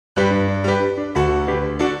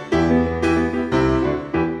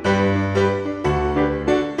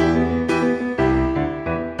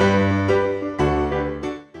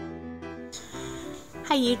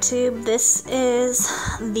YouTube. This is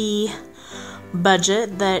the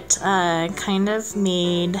budget that kind of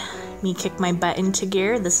made me kick my butt into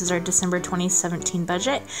gear. This is our December 2017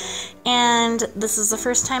 budget, and this is the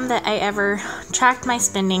first time that I ever tracked my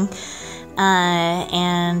spending,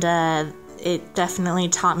 and it definitely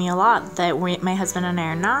taught me a lot that my husband and I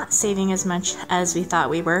are not saving as much as we thought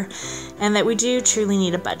we were, and that we do truly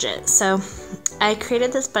need a budget. So I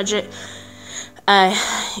created this budget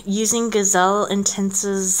using Gazelle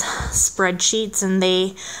Intense's spreadsheets, and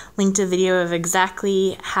they linked a video of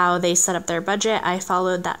exactly how they set up their budget. I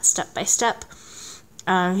followed that step by step.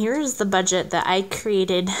 Here's the budget that I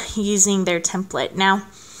created using their template. Now,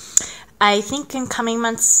 I think in coming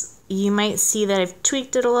months you might see that I've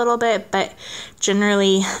tweaked it a little bit, but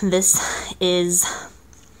generally this is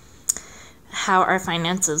how our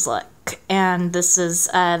finances look, and this is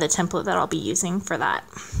the template that I'll be using for that.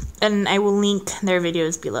 And I will link their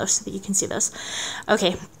videos below so that you can see those.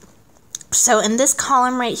 Okay, so in this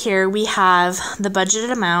column right here, we have the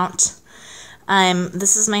budgeted amount.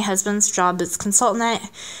 This is my husband's job as consultant.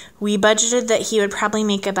 We budgeted that he would probably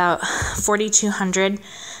make about $4,200.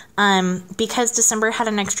 Because December had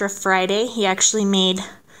an extra Friday, he actually made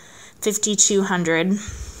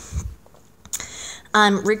 $5,200.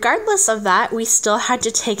 Regardless of that, we still had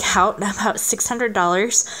to take out about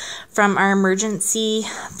 $600 from our emergency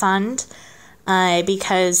fund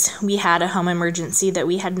because we had a home emergency that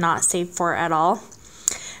we had not saved for at all.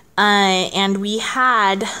 And we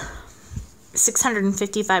had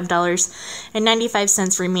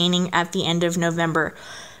 $655.95 remaining at the end of November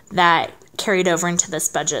that carried over into this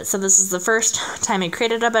budget. So this is the first time I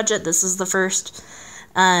created a budget. This is the first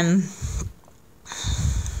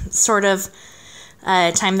sort of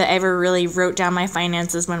time that I ever really wrote down my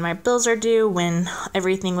finances, when my bills are due, when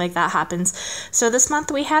everything like that happens. So this month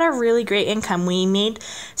we had a really great income. We made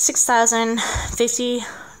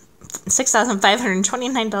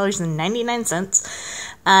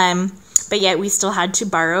 $6,529.99. But yet we still had to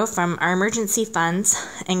borrow from our emergency funds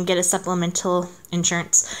and get a supplemental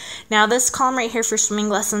insurance. Now this column right here for swimming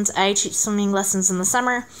lessons, I teach swimming lessons in the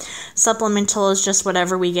summer. Supplemental is just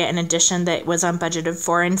whatever we get in addition that was unbudgeted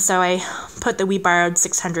for, and so I put that we borrowed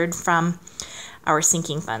 $600 from our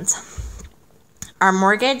sinking funds. Our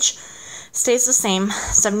mortgage stays the same,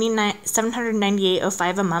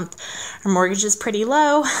 $798.05 a month. Our mortgage is pretty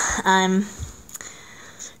low.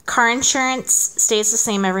 Car insurance stays the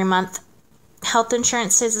same every month. Health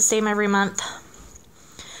insurance stays the same every month.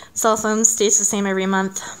 Cell phone stays the same every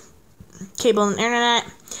month. Cable and internet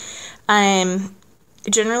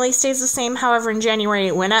generally stays the same. However, in January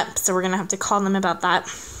it went up, so we're going to have to call them about that.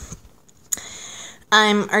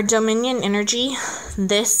 Our Dominion Energy,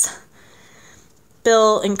 this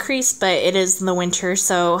bill increased, but it is the winter,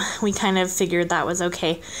 so we kind of figured that was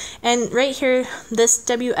okay. And right here, this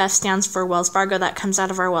WF stands for Wells Fargo. That comes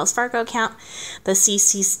out of our Wells Fargo account. The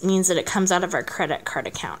CC means that it comes out of our credit card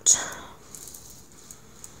account.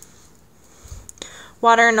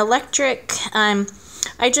 Water and electric. I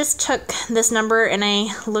just took this number and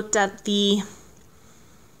I looked at the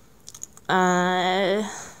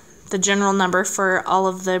general number for all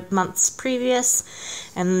of the months previous,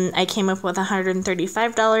 and I came up with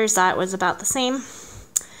 $135. That was about the same.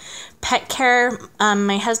 Pet care,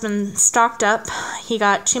 my husband stocked up. He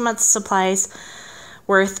got 2 months supplies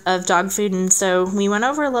worth of dog food, and so we went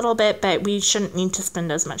over a little bit, but we shouldn't need to spend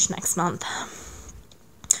as much next month.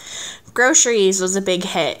 Groceries was a big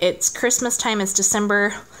hit. It's Christmas time, it's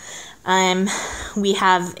December. We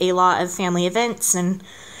have a lot of family events and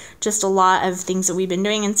just a lot of things that we've been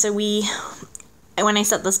doing, and so when I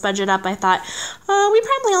set this budget up, I thought, oh, we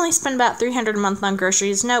probably only spend about $300 a month on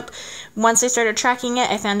groceries. Nope. Once I started tracking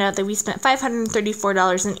it, I found out that we spent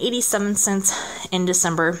 $534.87 in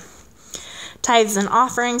December. Tithes and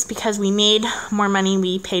offerings, because we made more money,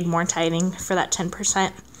 we paid more tithing for that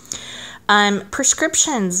 10%.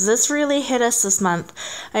 Prescriptions, this really hit us this month.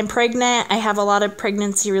 I'm pregnant. I have a lot of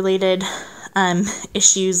pregnancy-related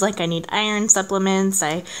issues, like I need iron supplements.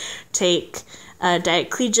 I take Diet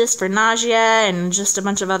Clegis for nausea and just a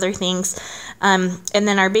bunch of other things. And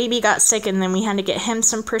then our baby got sick, and then we had to get him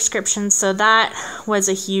some prescriptions, so that was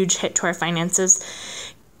a huge hit to our finances.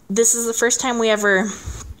 This is the first time we ever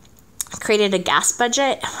created a gas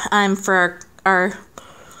budget for our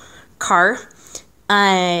car.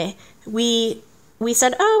 We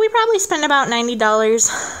said, oh, we probably spend about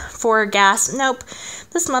 $90 for gas. Nope.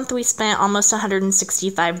 This month we spent almost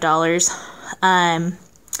 $165.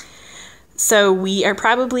 So we are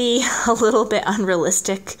probably a little bit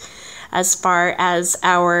unrealistic as far as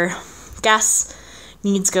our gas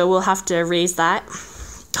needs go. We'll have to raise that.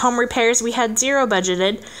 Home repairs, we had 0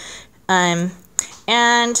 budgeted.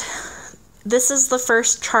 And this is the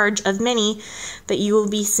first charge of many that you will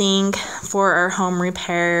be seeing for our home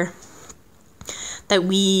repair that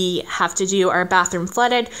we have to do. Our bathroom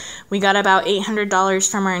flooded. We got about $800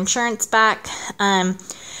 from our insurance back.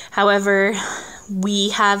 However, we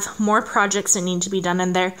have more projects that need to be done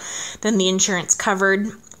in there than the insurance covered.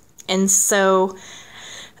 And so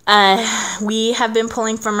we have been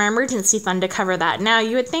pulling from our emergency fund to cover that. Now,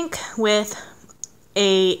 you would think with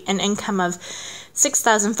an income of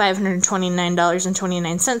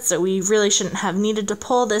 $6,529.29 that we really shouldn't have needed to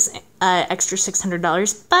pull this extra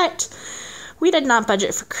 $600, but we did not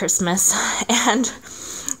budget for Christmas, and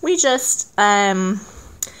we just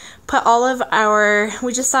put all of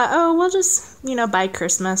we just thought, oh, we'll just, buy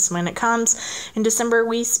Christmas when it comes. In December,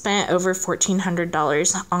 we spent over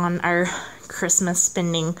 $1,400 on our Christmas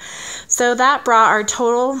spending. So that brought our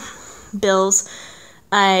total bills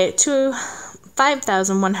to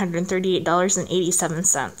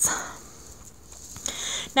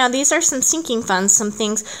 $5,138.87. Now, these are some sinking funds, some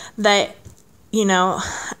things that,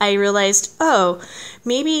 I realized, oh,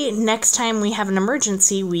 maybe next time we have an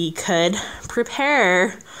emergency, we could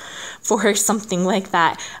prepare for something like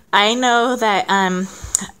that. I know that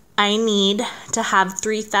I need to have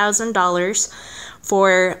 $3,000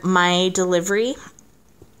 for my delivery.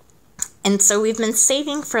 And so we've been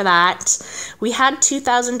saving for that. We had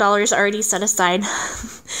 $2,000 already set aside.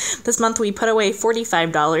 This month we put away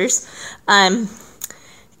 $45.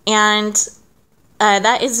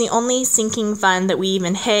 That is the only sinking fund that we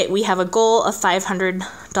even hit. We have a goal of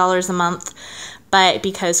 $500 a month. But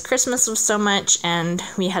because Christmas was so much and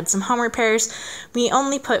we had some home repairs, we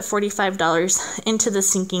only put $45 into the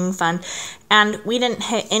sinking fund. And we didn't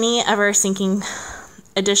hit any of our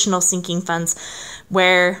additional sinking funds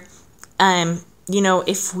where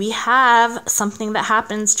if we have something that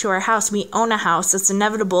happens to our house, we own a house, it's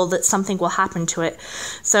inevitable that something will happen to it.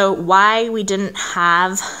 So why we didn't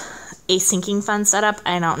have a sinking fund set up,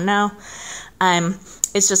 I don't know.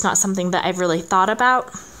 It's just not something that I've really thought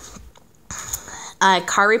about.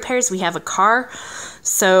 Car repairs, we have a car,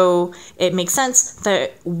 so it makes sense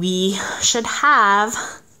that we should have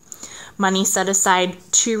money set aside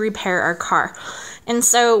to repair our car. And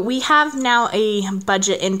so we have now a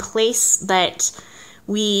budget in place that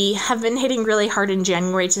we have been hitting really hard in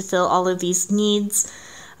January to fill all of these needs.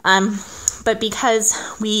 But because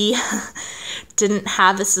we didn't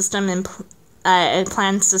have a system a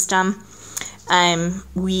planned system,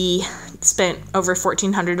 we spent over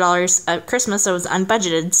 $1,400 at Christmas, so it was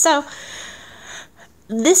unbudgeted. So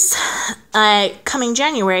this coming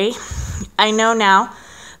January, I know now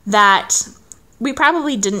that we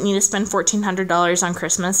probably didn't need to spend $1,400 on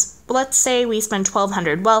Christmas. Let's say we spend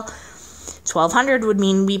 $1,200. Well, $1,200 would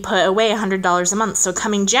mean we put away $100 a month. So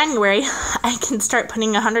coming January, I can start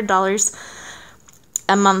putting $100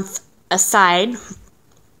 a month aside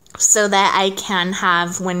so that I can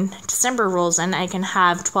have, when December rolls in, I can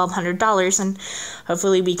have $1,200, and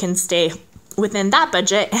hopefully we can stay within that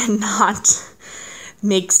budget and not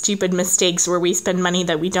make stupid mistakes where we spend money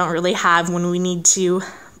that we don't really have when we need to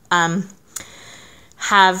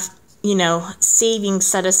have, savings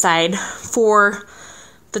set aside for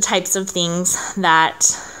the types of things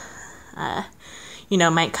that,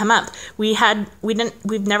 might come up. We've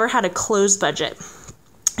never had a closed budget.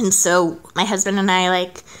 And so my husband and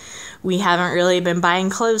I, we haven't really been buying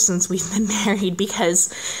clothes since we've been married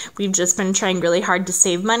because we've just been trying really hard to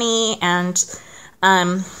save money. And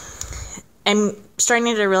I'm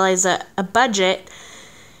starting to realize that a budget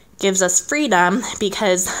gives us freedom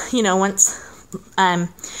because, once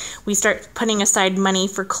we start putting aside money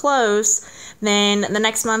for clothes, then the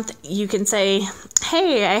next month you can say,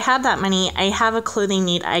 hey, I have that money. I have a clothing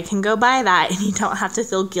need. I can go buy that. And you don't have to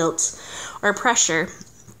feel guilt or pressure.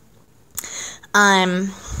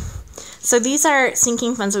 So these are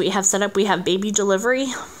sinking funds that we have set up. We have baby delivery,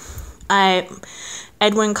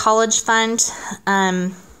 Edwin College Fund.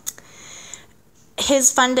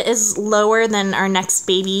 His fund is lower than our next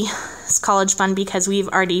baby's college fund because we've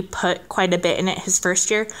already put quite a bit in it his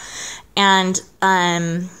first year. And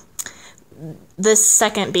this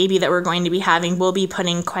second baby that we're going to be having, we'll be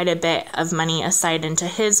putting quite a bit of money aside into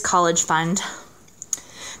his college fund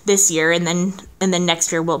this year, and then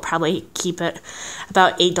next year we'll probably keep it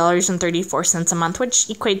about $8.34 a month, which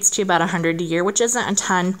equates to about $100 a year, which isn't a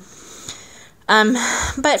ton.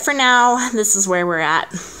 But for now, this is where we're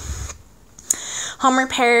at. Home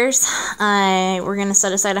repairs, we're going to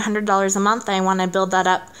set aside $100 a month. I want to build that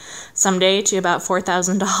up someday to about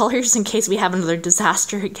 $4,000 in case we have another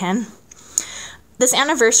disaster again. This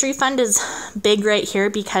anniversary fund is big right here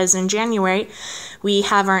because in January, we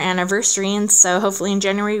have our anniversary, and so hopefully in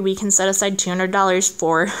January we can set aside $200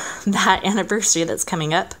 for that anniversary that's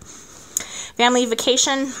coming up. Family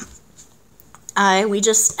vacation. We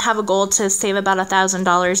just have a goal to save about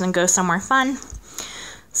 $1,000 and go somewhere fun.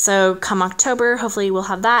 So come October, hopefully we'll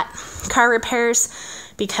have that. Car repairs,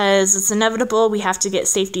 because it's inevitable. We have to get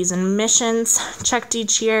safeties and emissions checked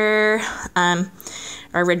each year.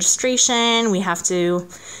 Our registration, we have to,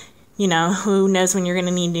 who knows when you're going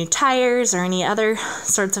to need new tires or any other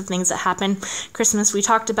sorts of things that happen. Christmas, we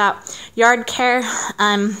talked about. Yard care.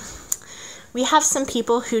 We have some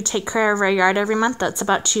people who take care of our yard every month. That's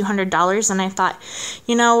about $200. And I thought,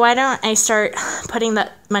 why don't I start putting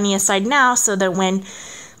that money aside now so that when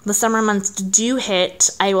the summer months do hit,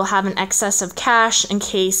 I will have an excess of cash in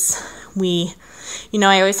case we,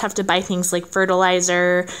 I always have to buy things like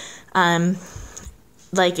fertilizer,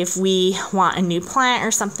 like if we want a new plant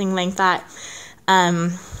or something like that.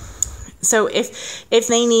 So if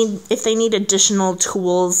they need additional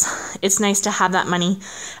tools, it's nice to have that money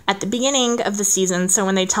at the beginning of the season. So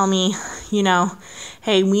when they tell me,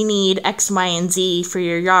 hey, we need X, Y, and Z for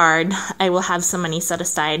your yard, I will have some money set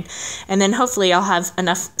aside. And then hopefully I'll have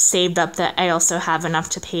enough saved up that I also have enough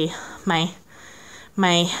to pay my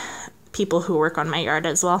people who work on my yard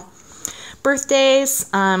as well. Birthdays,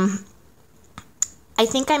 I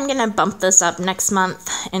think I'm going to bump this up next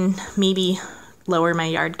month and maybe lower my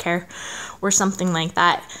yard care or something like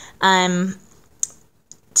that.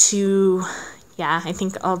 I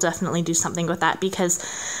think I'll definitely do something with that because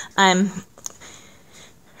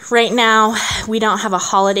right now we don't have a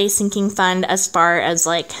holiday sinking fund as far as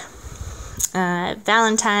like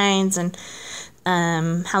Valentine's and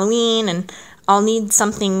Halloween, and I'll need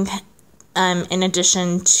something in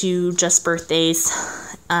addition to just birthdays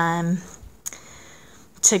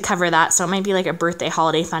to cover that. So it might be like a birthday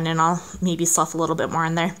holiday fund, and I'll maybe stuff a little bit more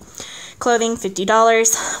in there. Clothing,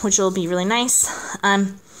 $50, which will be really nice.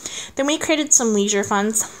 Then we created some leisure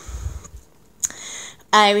funds.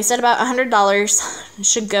 We said about $100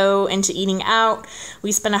 should go into eating out.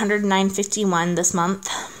 We spent $109.51 this month.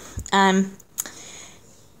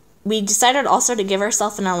 We decided also to give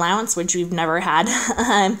ourselves an allowance, which we've never had.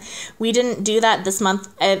 We didn't do that this month.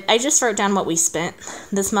 I just wrote down what we spent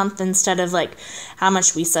this month instead of like how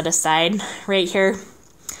much we set aside right here.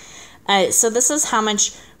 So this is how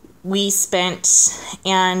much we spent,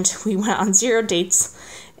 and we went on 0 dates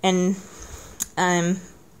in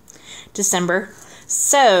December.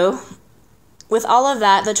 So with all of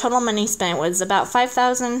that, the total money spent was about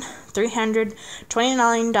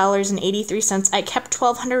 $5,329.83. I kept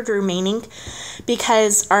 $1,200 remaining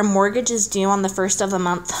because our mortgage is due on the 1st of the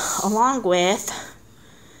month, along with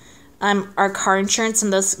our car insurance,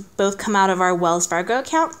 and those both come out of our Wells Fargo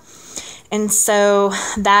account. And so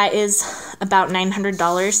that is about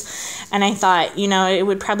 $900. And I thought, it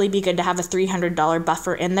would probably be good to have a $300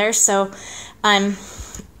 buffer in there. So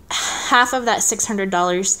half of that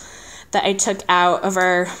 $600 that I took out of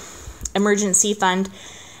our emergency fund,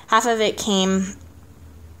 half of it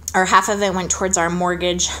went towards our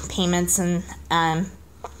mortgage payments, and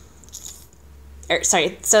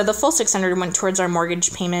so the full $600 went towards our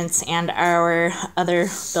mortgage payments and our other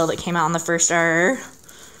bill that came out on the first, our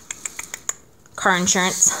car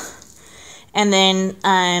insurance. And then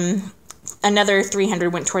another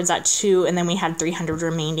 $300 went towards that too, and then we had $300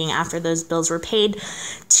 remaining after those bills were paid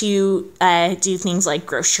to do things like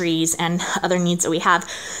groceries and other needs that we have.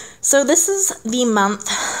 So this is the month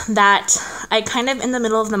that I kind of in the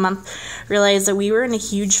middle of the month realized that we were in a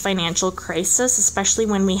huge financial crisis, especially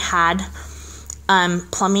when we had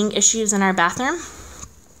plumbing issues in our bathroom.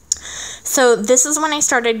 So this is when I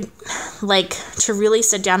started to really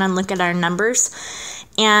sit down and look at our numbers.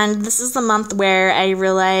 And this is the month where I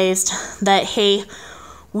realized that, hey,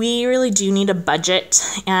 we really do need a budget,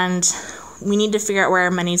 and we need to figure out where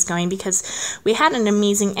our money's going, because we had an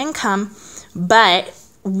amazing income, but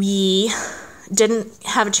we didn't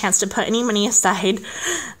have a chance to put any money aside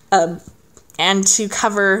and to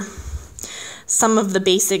cover some of the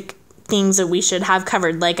basic things that we should have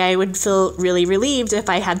covered. Like, I would feel really relieved if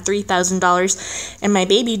I had $3,000 in my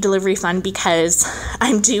baby delivery fund, because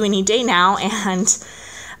I'm due any day now, and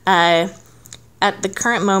at the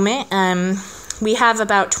current moment, we have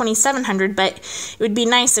about $2,700, but it would be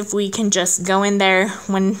nice if we can just go in there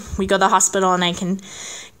when we go to the hospital and I can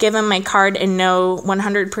give them my card and know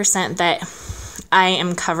 100% that I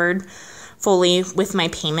am covered fully with my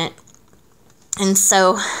payment. And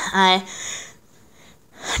so,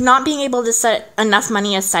 not being able to set enough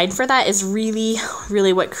money aside for that is really,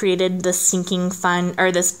 really what created this sinking fund,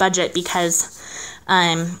 or this budget, because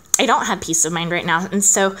I don't have peace of mind right now. And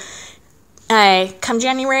so come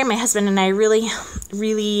January, my husband and I really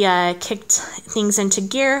kicked things into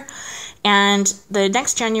gear, and the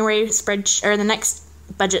next January the next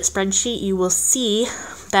budget spreadsheet, you will see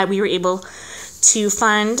that we were able to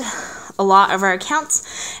fund a lot of our accounts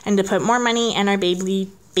and to put more money in our baby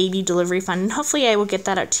delivery fund. And hopefully I will get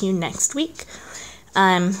that out to you next week.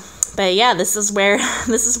 But yeah, this is where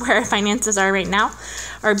our finances are right now.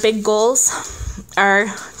 Our big goals are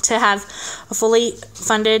to have a fully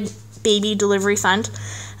funded baby delivery fund.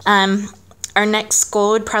 Our next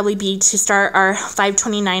goal would probably be to start our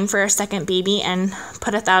 529 for our second baby and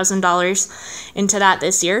put $1,000 into that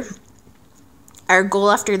this year. Our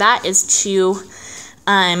goal after that is to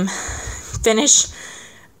finish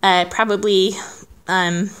probably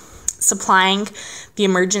supplying the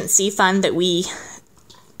emergency fund that we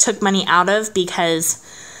took money out of because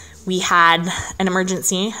we had an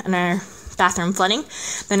emergency in our bathroom flooding.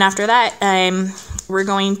 Then after that, we're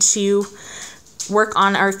going to work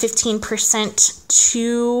on our 15%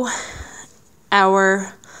 to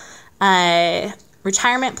our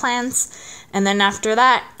retirement plans. And then after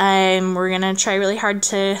that, we're going to try really hard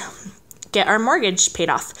to get our mortgage paid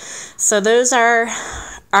off. So those are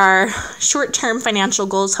our short-term financial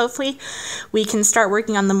goals. Hopefully we can start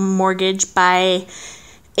working on the mortgage by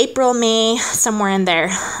April, May, somewhere in there.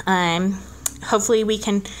 Hopefully we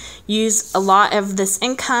can use a lot of this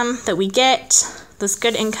income that we get, this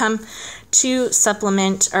good income, to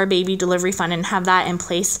supplement our baby delivery fund and have that in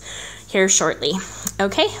place here shortly.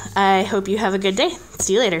 Okay, I hope you have a good day.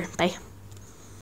 See you later. Bye.